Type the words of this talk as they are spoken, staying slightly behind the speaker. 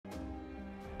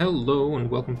Hello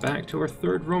and welcome back to our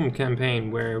third Rome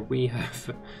campaign, where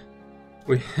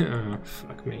oh,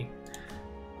 fuck me.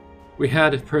 We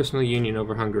had a personal union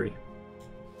over Hungary.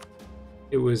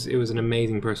 It was an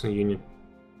amazing personal union.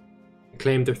 I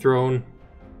claimed their throne.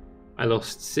 I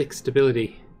lost 6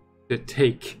 stability to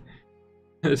take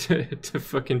to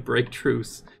fucking break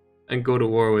truce and go to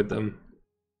war with them.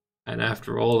 And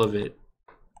after all of it,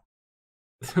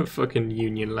 the fucking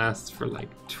union lasts for like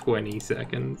 20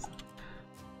 seconds.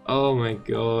 Oh my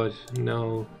god,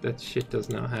 no, that shit does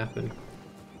not happen.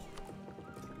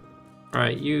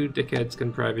 Alright, you dickheads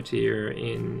can privateer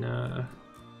in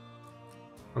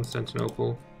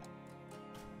Constantinople.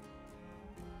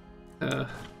 God,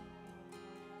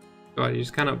 you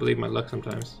just cannot believe my luck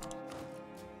sometimes.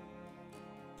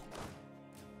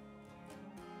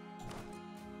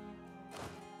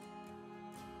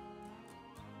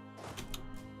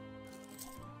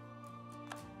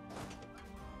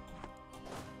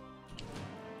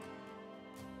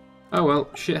 Oh well,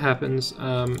 shit happens.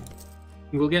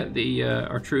 We'll get the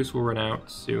our truce will run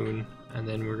out soon, and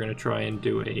then we're gonna try and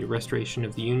do a restoration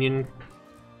of the Union.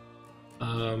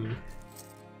 I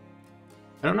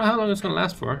don't know how long it's gonna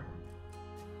last for.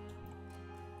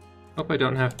 Hope I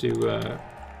don't have to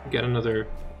get another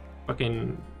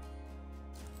fucking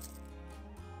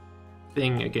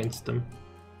thing against them.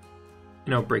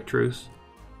 You know, break truce.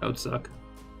 That would suck.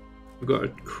 We've got a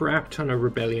crap ton of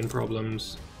rebellion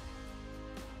problems.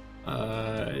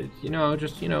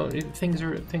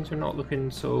 Things are not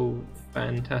looking so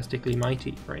fantastically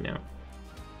mighty right now.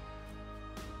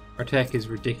 Our tech is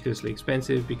ridiculously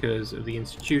expensive because of the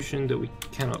institution that we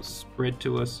cannot spread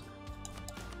to us.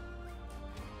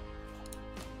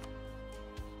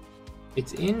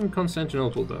 It's in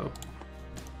Constantinople though.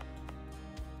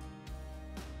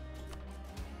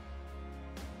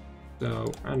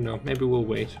 So, I don't know, maybe we'll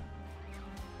wait.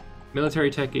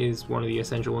 Military tech is one of the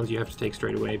essential ones you have to take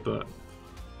straight away, but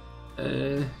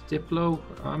Diplo,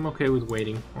 I'm okay with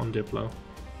waiting on Diplo.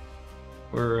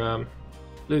 We're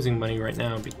losing money right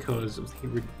now because of the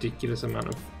ridiculous amount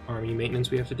of army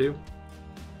maintenance we have to do.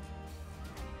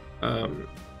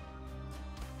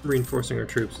 Reinforcing our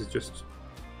troops is just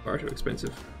far too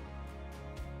expensive.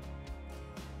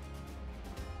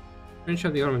 Strange how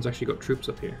the Ottomans actually got troops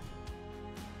up here.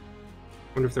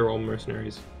 I wonder if they're all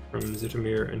mercenaries from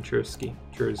Zitomir and Cherzaski.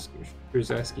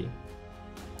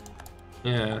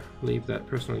 Yeah, leave that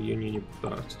personal union, you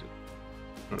bastard.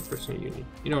 Not a personal union.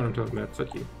 You know what I'm talking about,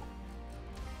 fuck you.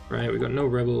 Right, we got no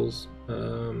rebels.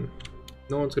 No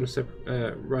one's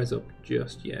gonna rise up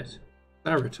just yet.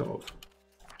 Saratov.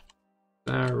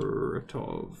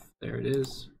 Saratov. There it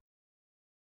is.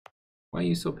 Why are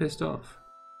you so pissed off?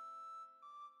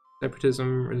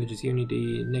 Separatism, religious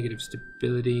unity, negative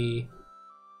stability.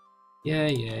 Yeah,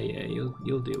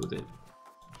 you'll deal with it.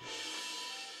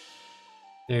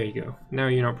 There you go. Now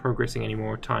you're not progressing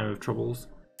anymore. Time of troubles.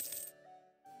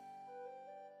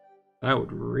 That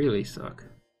would really suck.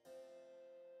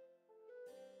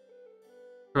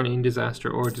 Currently in disaster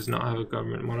or does not have a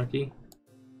government monarchy.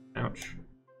 Ouch.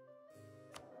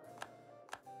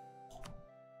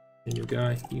 The new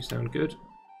guy, you sound good.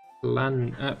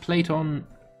 Platon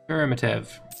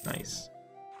Permatev. Nice.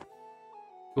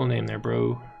 Cool name there,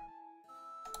 bro.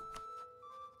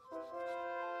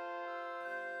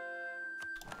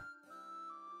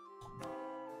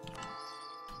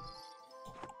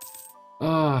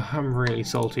 Oh, I'm really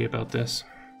salty about this.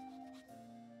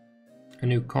 A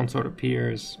new consort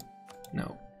appears.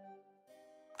 No.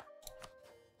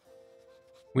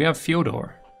 We have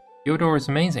Fyodor. Fyodor is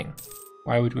amazing.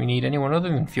 Why would we need anyone other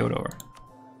than Fyodor?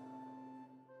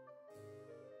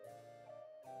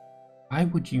 Why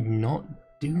would you not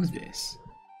do this?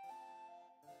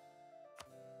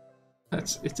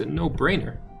 It's a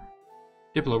no-brainer.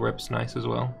 Diplo rep's nice as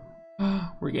well.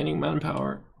 We're gaining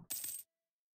manpower.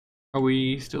 Are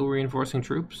we still reinforcing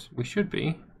troops? We should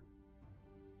be.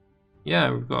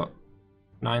 Yeah, we've got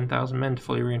 9,000 men to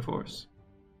fully reinforce.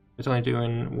 It's only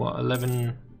doing, what,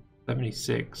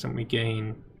 1176, and we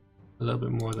gain a little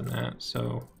bit more than that,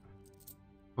 so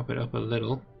up it up a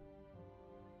little.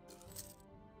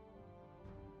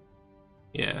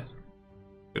 Yeah,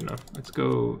 good enough. Let's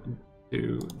go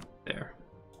to there.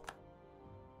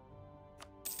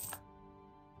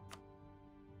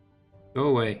 Go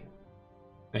away.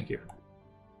 Thank you.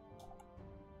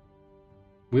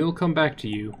 We'll come back to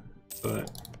you,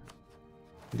 but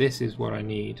this is what I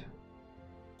need.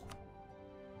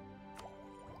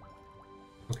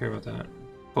 Don't care about that.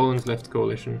 Poland's left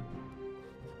coalition.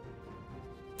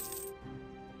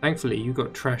 Thankfully, you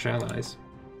got trash allies.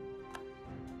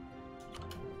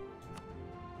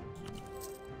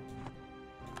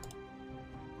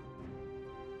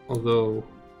 although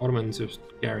Ottomans are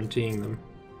guaranteeing them.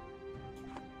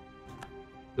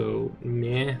 So,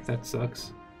 meh, that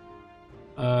sucks.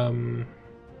 10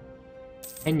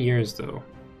 years though.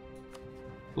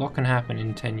 A lot can happen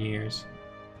in 10 years.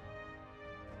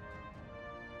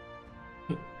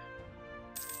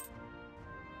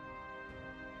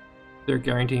 They're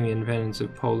guaranteeing the independence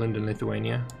of Poland and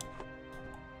Lithuania.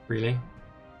 Really?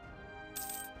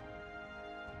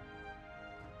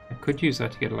 I could use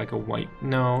that to get like a white...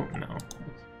 No.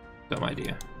 Dumb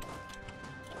idea.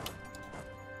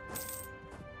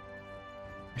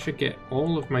 I should get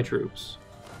all of my troops.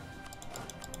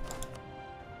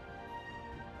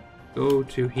 Go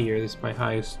to here. This is my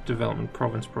highest development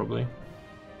province, probably.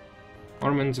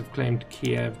 Ottomans have claimed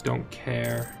Kiev, don't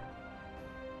care.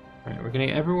 Alright, we're gonna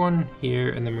get everyone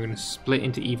here, and then we're gonna split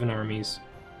into even armies.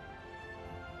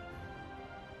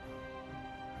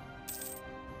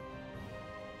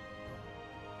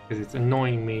 Because it's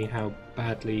annoying me how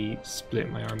badly split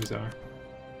my armies are.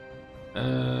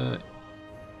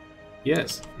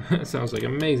 Yes, sounds like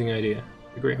an amazing idea.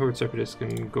 The Great Horde Separatists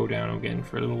can go down again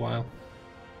for a little while.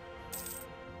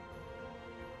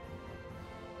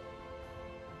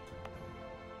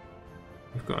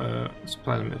 We've got a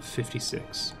supply limit of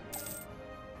 56.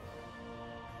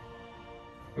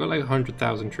 I've got like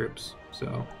 100,000 troops,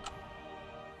 so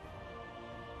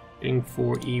getting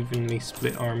 4 evenly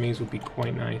split armies would be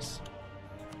quite nice.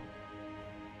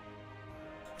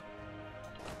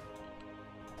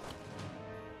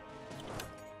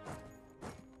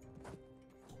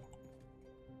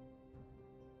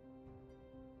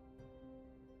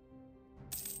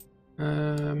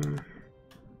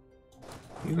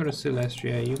 You go to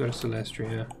Celestria, you go to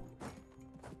Celestria.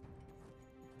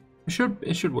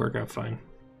 It should work out fine.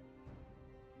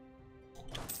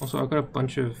 Also, I've got a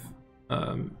bunch of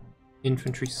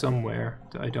infantry somewhere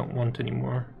that I don't want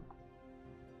anymore.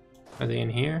 Are they in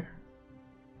here?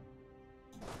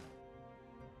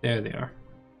 There they are.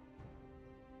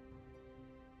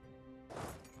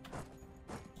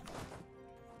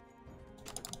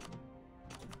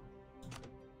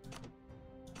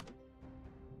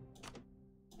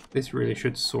 This really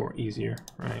should sort easier.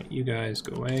 Right, you guys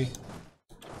go away.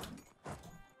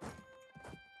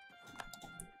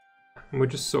 And we'll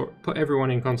just put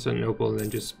everyone in Constantinople and then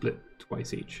just split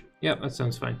twice each. Yep, that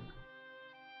sounds fine.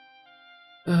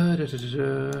 Right,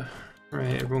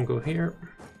 everyone go here.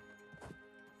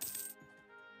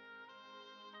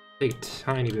 Take a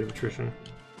tiny bit of attrition.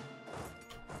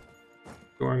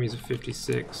 The armies of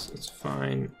 56, that's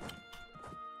fine.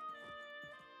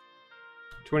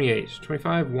 28,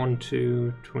 25, 1,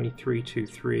 2, 23, 2,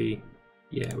 3.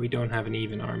 Yeah, we don't have an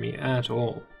even army at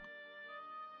all.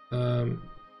 25,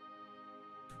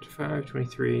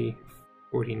 23,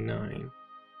 49.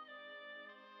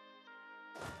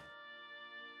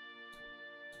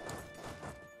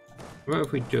 What about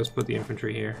if we just put the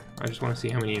infantry here? I just want to see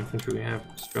how many infantry we have.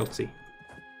 Streltsy.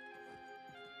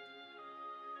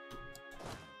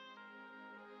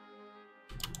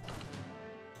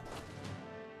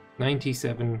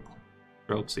 $97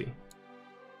 Streltsy.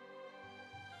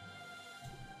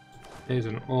 There's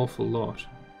an awful lot.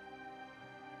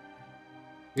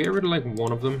 Get rid of like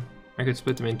one of them. I could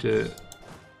split them into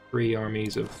 3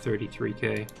 armies of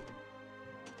 33k.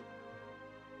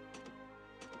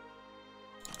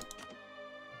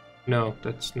 No,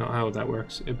 that's not how that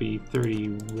works. It'd be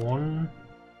 31.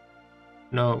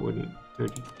 No, it wouldn't.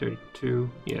 30,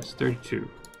 32. Yes, 32.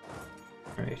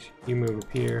 Alright, you move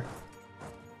up here.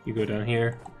 You go down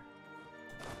here.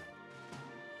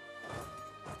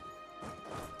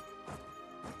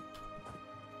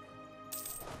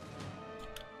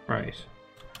 Right.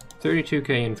 32k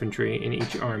infantry in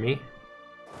each army.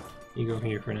 You go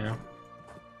here for now.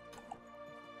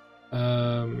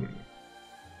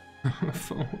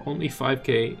 Only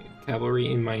 5k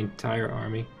cavalry in my entire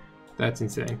army. That's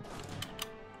insane.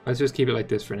 Let's just keep it like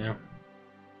this for now.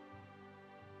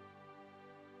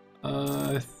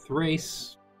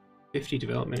 Thrace, 50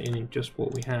 development in just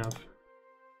what we have.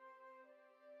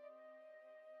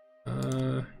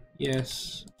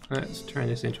 Yes, let's turn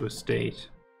this into a state.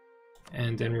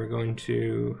 And then we're going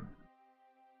to...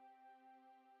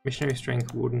 Missionary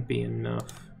strength wouldn't be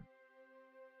enough.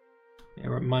 Yeah,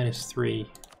 we're at -3.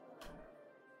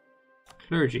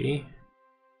 Clergy.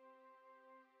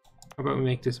 How about we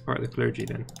make this part of the clergy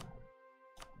then?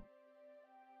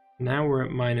 Now we're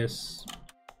at minus...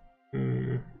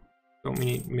 don't we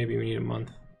need... Maybe we need a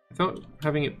month. I thought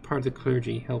having it part of the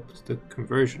clergy helped the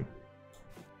conversion.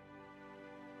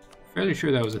 Fairly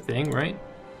sure that was a thing, right?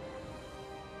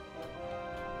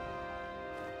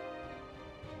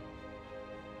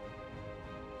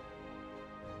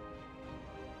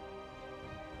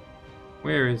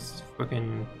 Where is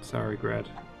fucking Tsarograd?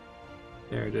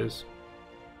 There it is.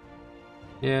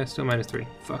 Yeah, still -3.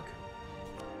 Fuck.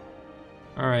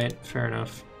 Alright, fair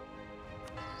enough.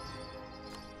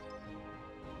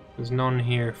 There's none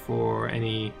here for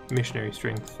any missionary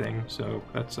strength thing, so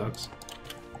that sucks.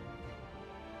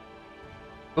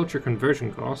 Culture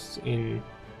conversion costs in...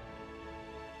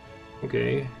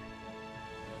 Okay.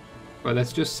 Well,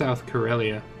 that's just South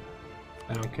Karelia.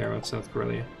 I don't care about South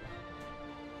Karelia.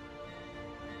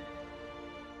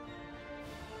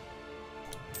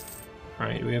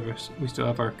 Alright, we still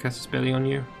have our Casus Belli on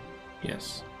you?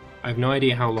 Yes. I have no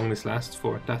idea how long this lasts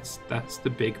for. That's the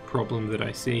big problem that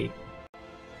I see.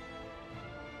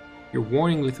 You're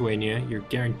warning Lithuania, you're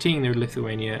guaranteeing they're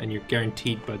Lithuania, and you're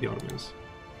guaranteed by the Ottomans.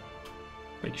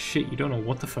 Like shit, you don't know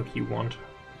what the fuck you want.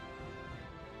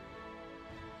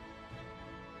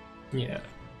 Yeah.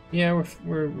 Yeah,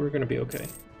 we're gonna be okay.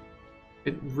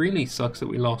 It really sucks that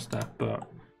we lost that, but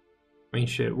I mean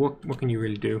shit, what can you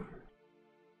really do?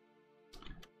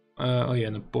 Oh yeah,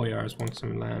 and the Boyars want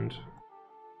some land.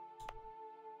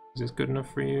 Is this good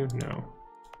enough for you? No.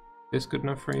 Is this good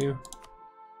enough for you?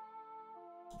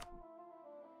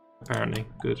 Apparently,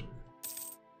 good.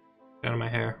 Down on my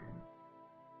hair.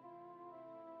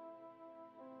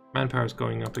 Manpower's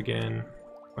going up again.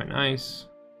 Quite nice.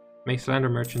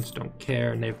 Maestlander merchants don't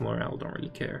care. Naval morale don't really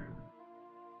care.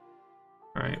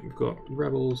 Alright, we've got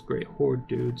rebels, great horde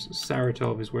dudes.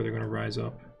 Saratov is where they're going to rise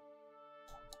up.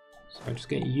 So I just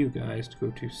get you guys to go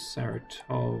to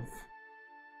Saratov.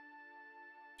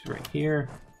 Which is right here.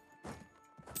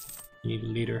 You need a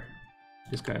leader.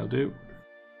 This guy will do.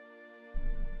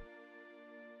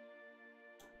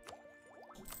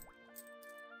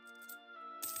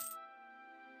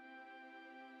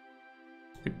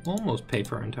 We could almost pay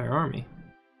for our entire army.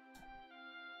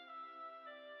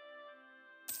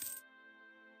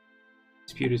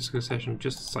 Disputed succession,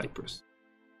 just Cyprus.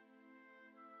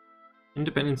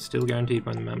 Independence still guaranteed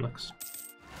by the Mamluks.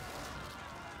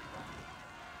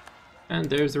 And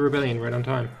there's the rebellion right on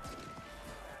time.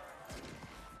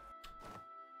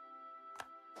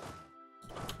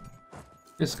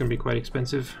 This is going to be quite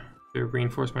expensive to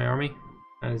reinforce my army,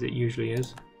 as it usually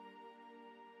is.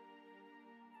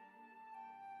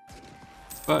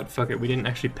 But fuck it, we didn't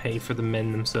actually pay for the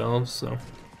men themselves, so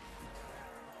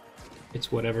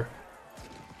it's whatever.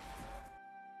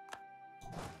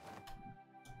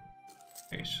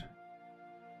 Right.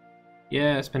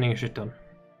 Yeah, spending a shit ton.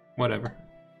 Whatever.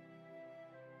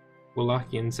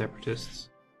 Wallachian separatists.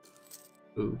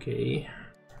 Okay.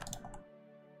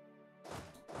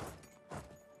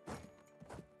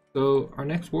 So our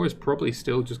next war is probably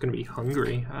still just going to be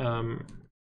Hungary. And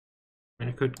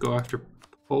I could go after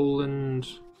Poland.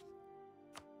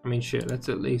 I mean, shit, let's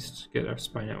at least get our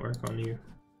spy network on you.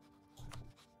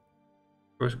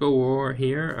 If I was to go war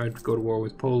here, I'd go to war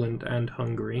with Poland and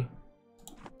Hungary.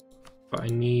 But I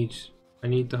need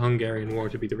the Hungarian War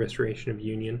to be the restoration of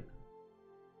union.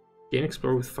 Gain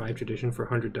Explorer with 5 tradition for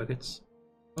 100 ducats.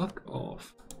 Fuck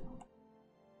off.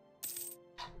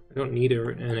 I don't need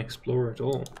an Explorer at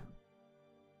all.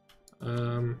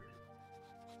 Improve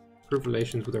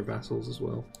relations with our vassals as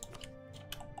well.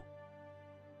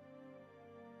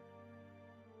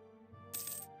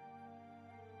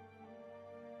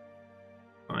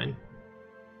 Fine.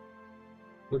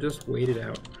 We'll just wait it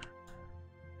out.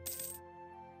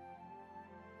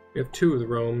 We have 2 of the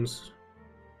Romes.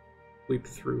 Sweep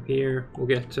through here. We'll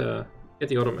get the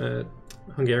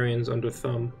Hungarians under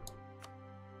thumb.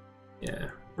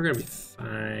 Yeah, we're gonna be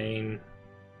fine.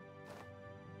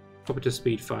 Up it to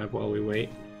speed 5 while we wait.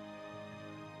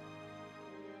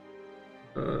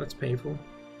 That's painful.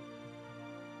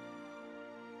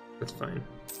 That's fine.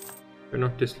 They're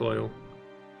not disloyal.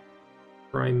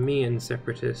 Crimean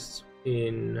separatists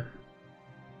in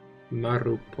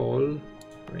Mariupol,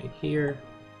 right here.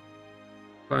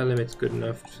 Fire limit's good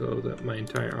enough so that my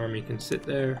entire army can sit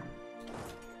there.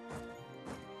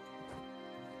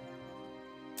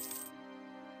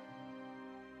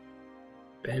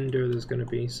 Bender, there's going to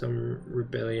be some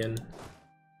rebellion.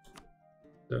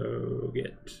 So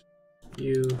get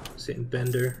you, sit in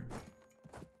Bender.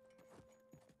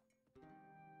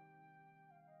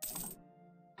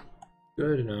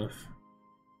 Good enough.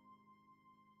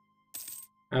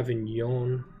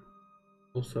 Avignon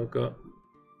also got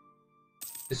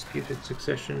disputed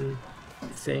succession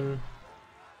thing.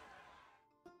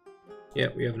 Yeah,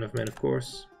 we have enough men, of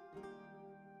course.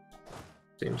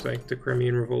 Seems like the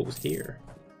Crimean Revolt was here.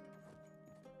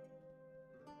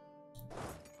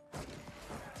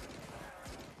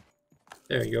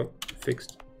 There you go.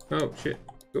 Fixed. Oh, shit.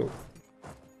 Go.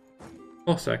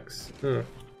 Cossacks. Oh,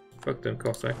 fuck them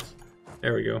Cossacks.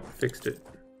 There we go, fixed it.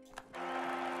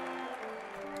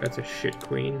 That's a shit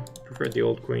queen. Preferred the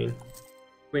old queen.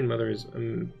 Queen mother is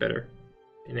better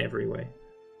in every way.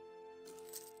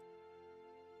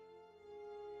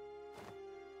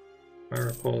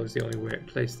 Maripol is the only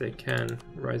place they can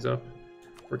rise up.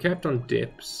 We're capped on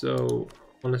dip, so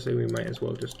honestly we might as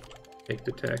well just take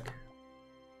the tech.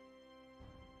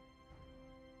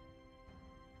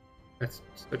 That's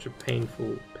such a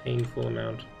painful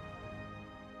amount.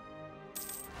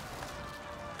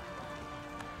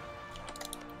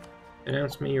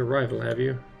 Announce me your rival, have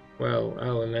you? Well,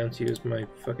 I'll announce you as my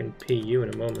fucking PU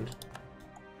in a moment.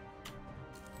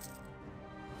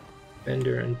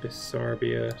 Bender and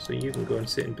Bessarabia, so you can go and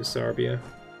sit in Bessarabia.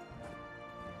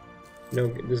 No,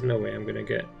 there's no way I'm gonna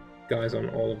get guys on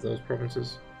all of those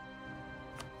provinces.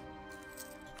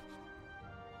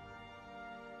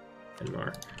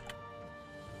 Denmark.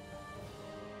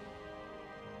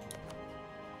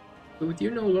 But with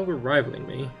you no longer rivaling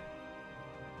me,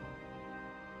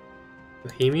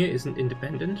 Bohemia isn't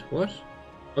independent? What?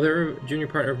 Oh, they're a junior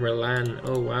partner of Milan.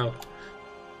 Oh, wow.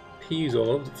 Peas all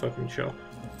over the fucking shop.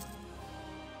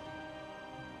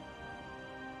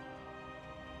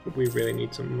 But we really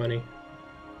need some money.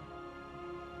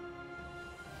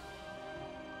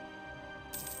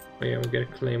 Oh yeah, we'll get a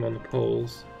claim on the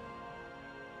Poles.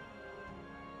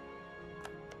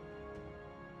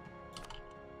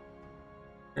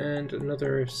 And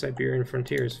another Siberian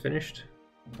frontier is finished.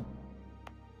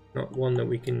 Not one that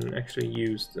we can actually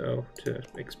use, though, to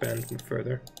expand them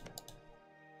further.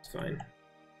 It's fine.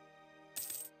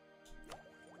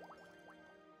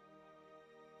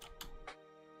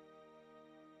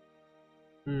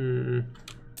 A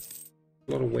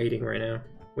lot of waiting right now.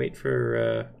 Wait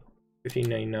for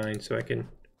 1599 so I can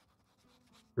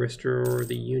restore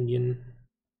the Union.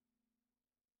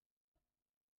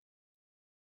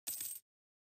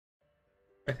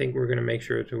 I think we're going to make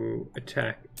sure to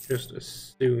attack just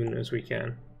as soon as we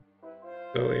can.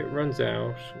 So it runs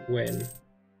out when?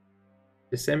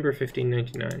 December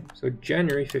 1599. So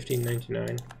January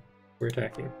 1599, we're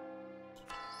attacking.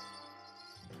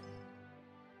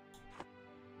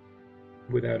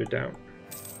 Without a doubt.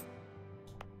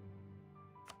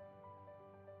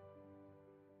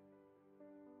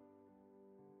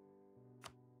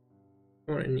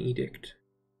 I want an edict.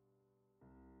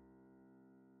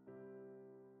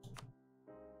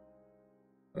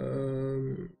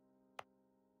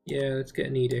 Yeah, let's get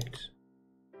an edict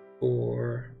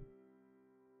for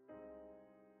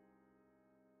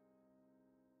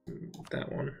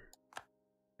that one,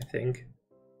 I think.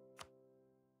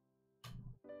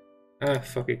 Ah,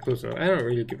 fuck it, close enough. I don't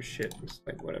really give a shit. It's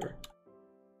like, whatever.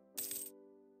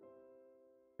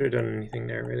 Could have done anything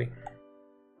there, really.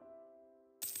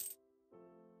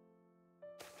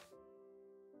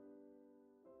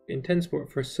 Intense support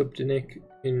for Subdenik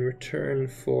in return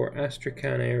for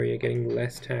Astrakhan area getting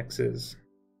less taxes.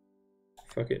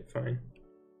 Fuck it, fine.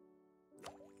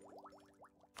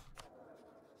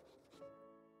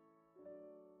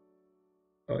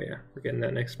 Oh yeah, we're getting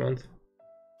that next month.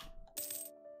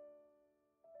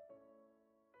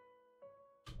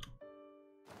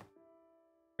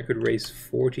 I could raise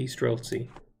 40 Streltsy.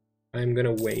 I'm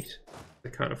gonna wait. I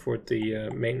can't afford the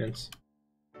maintenance.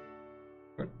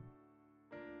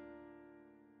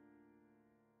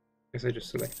 Guess I just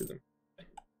selected them.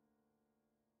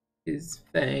 Is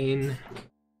fine.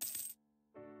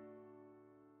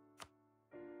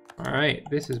 Alright,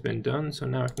 this has been done, so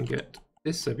now I can get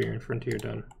this Siberian frontier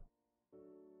done.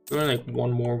 There's only like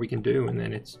one more we can do, and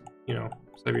then it's, you know,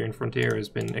 Siberian frontier has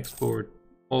been explored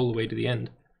all the way to the end.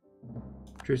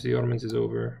 Truce of the Ottomans is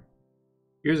over.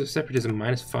 Years of separatism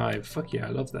 -5. Fuck yeah,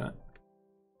 I love that.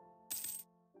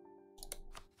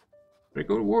 Did I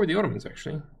go to war with the Ottomans,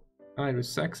 actually? Allied with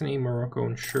Saxony, Morocco,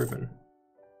 and Severn.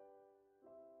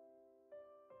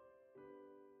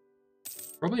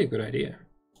 Probably a good idea.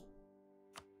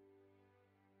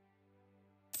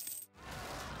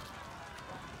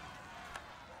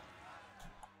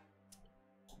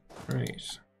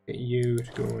 Right, get you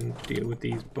to go and deal with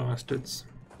these bastards.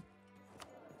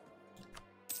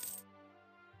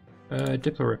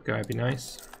 Diplorip guy would be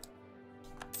nice.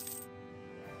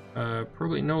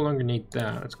 Probably no longer need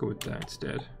that. Let's go with that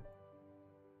instead.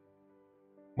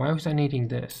 Why was I needing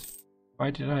this? Why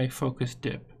did I focus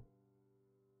dip?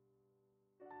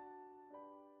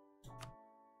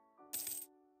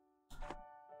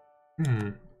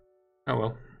 Oh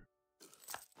well.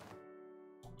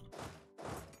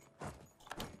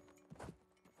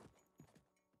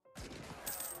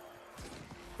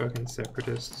 Fucking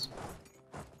separatists.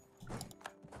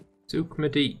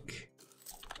 Sukhanov.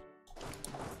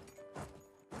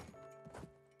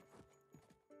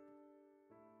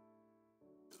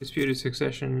 Disputed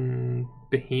succession,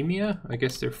 Bohemia? I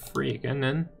guess they're free again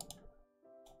then.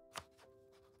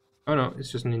 Oh no,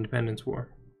 it's just an independence war.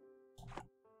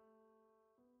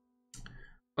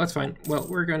 That's fine. Well,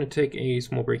 we're going to take a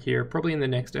small break here. Probably in the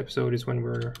next episode is when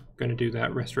we're going to do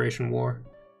that Restoration War.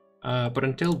 But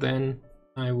until then,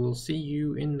 I will see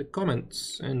you in the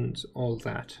comments and all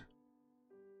that. See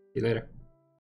you later.